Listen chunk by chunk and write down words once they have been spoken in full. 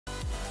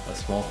a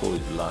small hole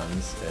is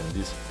lanced, and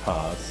this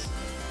pus,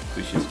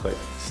 which is quite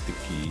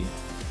sticky,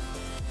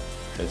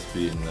 has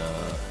been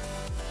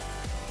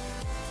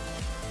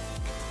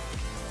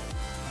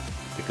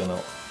taken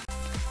out.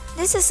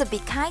 This is a Be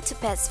Kind to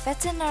Pets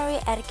veterinary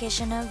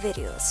educational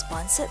video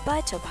sponsored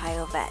by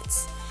Payoh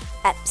Vets.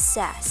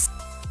 Abscess.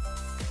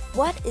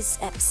 What is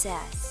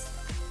abscess?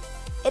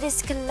 It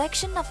is a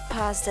collection of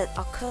pus that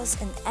occurs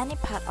in any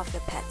part of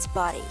your pet's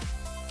body.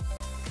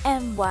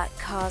 And what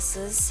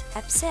causes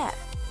abscess?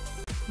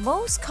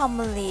 Most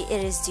commonly,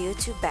 it is due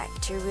to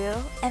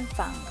bacterial and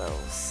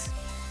fungals.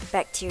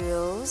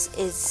 Bacterial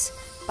is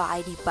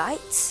body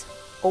bites,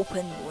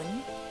 open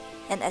wound,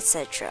 and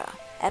etc.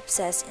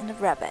 Abscess in the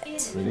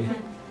rabbit. Really?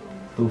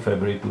 2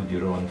 February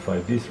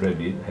 2015, this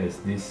rabbit has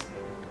this,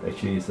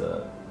 actually is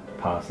a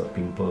pus, a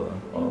pimple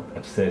or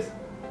abscess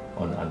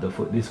on the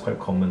underfoot. This is quite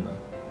common.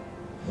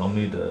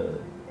 Normally the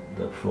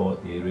floor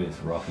area is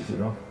rough. Is it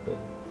rough?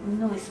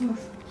 No, it's smooth.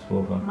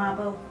 Smooth, huh?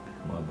 Marble.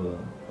 Marble.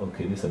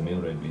 Okay, this is a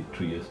male rabbit,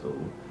 3 years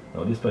old.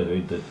 Now this part is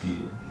very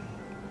dirty.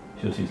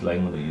 So she's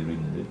lying on the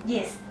urine, is it?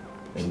 Yes.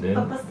 And then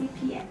Purposely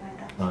pee at my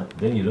dog.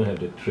 then you don't have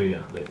the tray,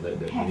 like the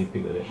guinea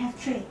pig like that. Have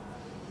tray.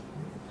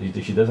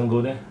 She doesn't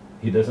go there?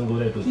 He doesn't go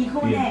there to He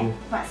go pee there, and poo?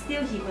 but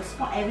still he will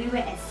spot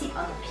everywhere and sit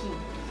on the pee.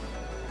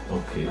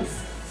 Okay.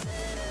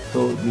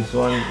 So this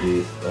one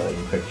is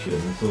infection,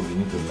 so we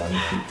need to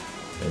lance it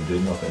and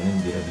drain off, and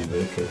then they have to be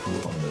very careful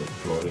on the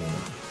flooring.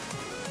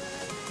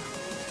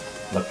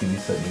 Luckily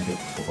this side didn't get,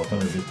 for some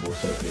reason both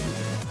sides get it.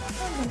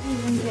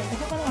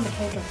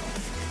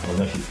 Oh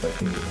no, she's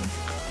fighting it.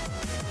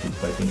 She's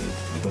fighting it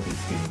because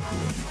it's painful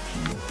when you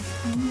pee.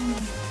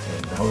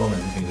 And how long has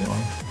it been going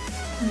on?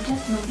 You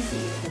just notice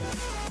it yesterday.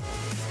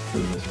 So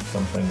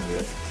sometimes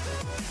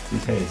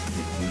this hair is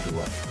due to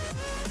what?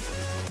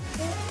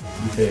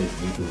 This hair is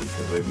due to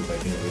the rabbit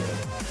biting away.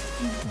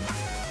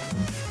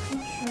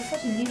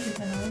 Such a leaf with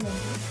another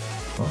rabbit.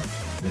 Huh?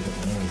 There's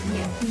another rabbit.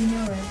 Yeah,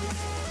 female rabbit.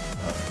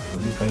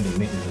 Was he trying to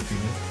mate with the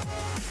female?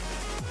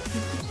 He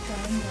keeps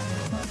trying, but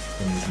it's not.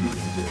 So maybe he's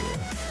injured.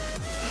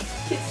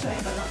 Keeps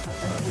trying, but not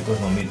successful. Because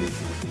normally they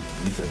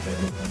leave a bad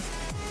look.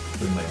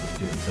 So he might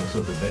injure himself.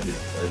 So the bad is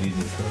early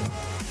neutral.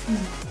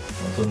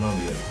 So now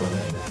we have gone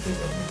and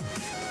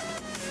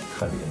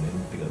cut it and then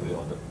take away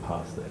all the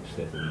pus, the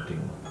abscess,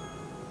 everything.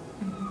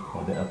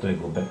 And then after I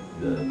go back,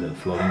 the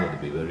flooring will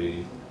be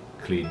very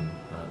clean,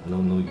 no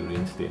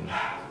urine stain.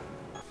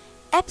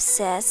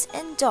 Abscess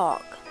in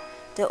dog.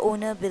 The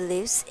owner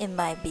believes it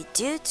might be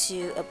due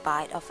to a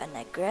bite of an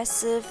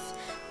aggressive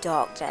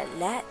dog that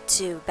led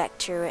to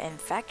bacterial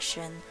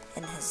infection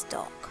in his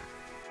dog.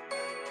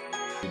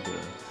 The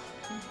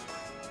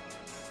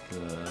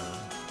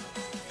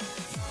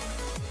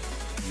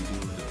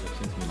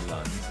abscess been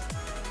lanced,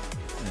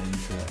 and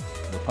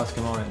the pus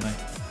came out at night.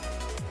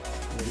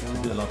 Is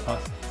it a lot of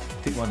pus?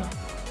 Thick one,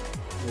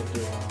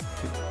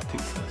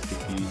 thick,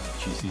 sticky,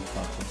 cheesy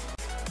pus.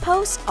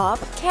 Post-op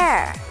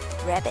care.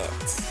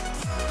 Rabbits.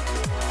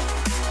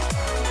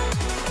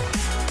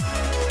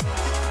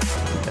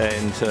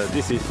 And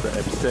this is the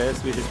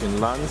abscess which has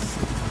been lanced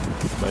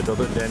by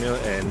Dr. Daniel,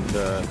 and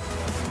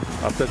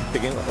after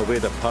taking away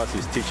the pus,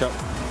 is stitched up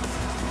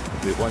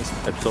with one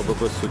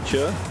absorbable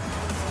suture.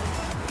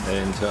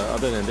 And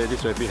other than that,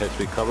 this rabbit has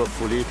recovered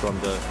fully from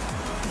the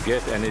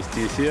gas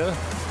anesthesia.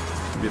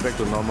 Be back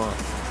to normal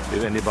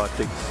with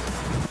antibiotics.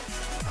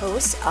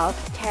 Post-op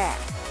care.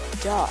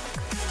 Dog.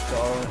 So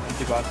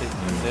antibiotics,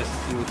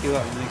 you will heal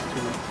up in the next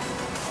 2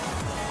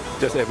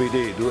 weeks. Just every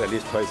day, do at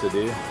least twice a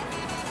day.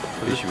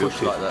 Just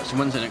push like that. So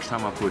when's the next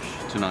time I push?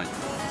 Tonight?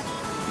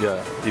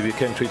 Yeah, if you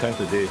can, 3 times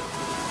a day.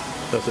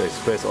 Just to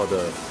express all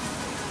the...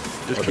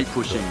 Just keep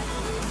pushing.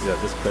 Yeah,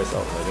 just press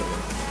out like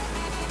that.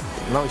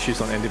 Now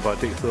she's on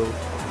antibiotics, so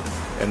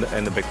and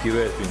the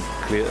bacteria has been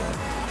cleared.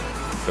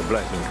 The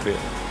blood has been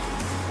cleared.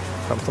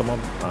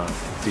 Someone,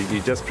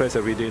 you just press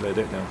every day like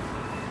that now.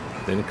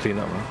 Then clean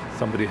up.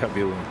 Somebody help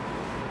you.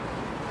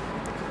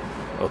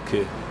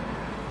 Okay.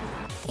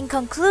 In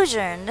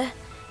conclusion,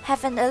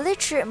 have an early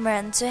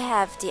treatment to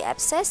have the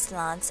abscess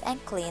lanced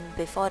and cleaned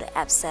before the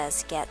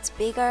abscess gets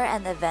bigger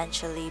and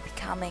eventually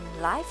becoming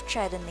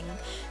life-threatening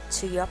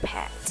to your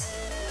pet.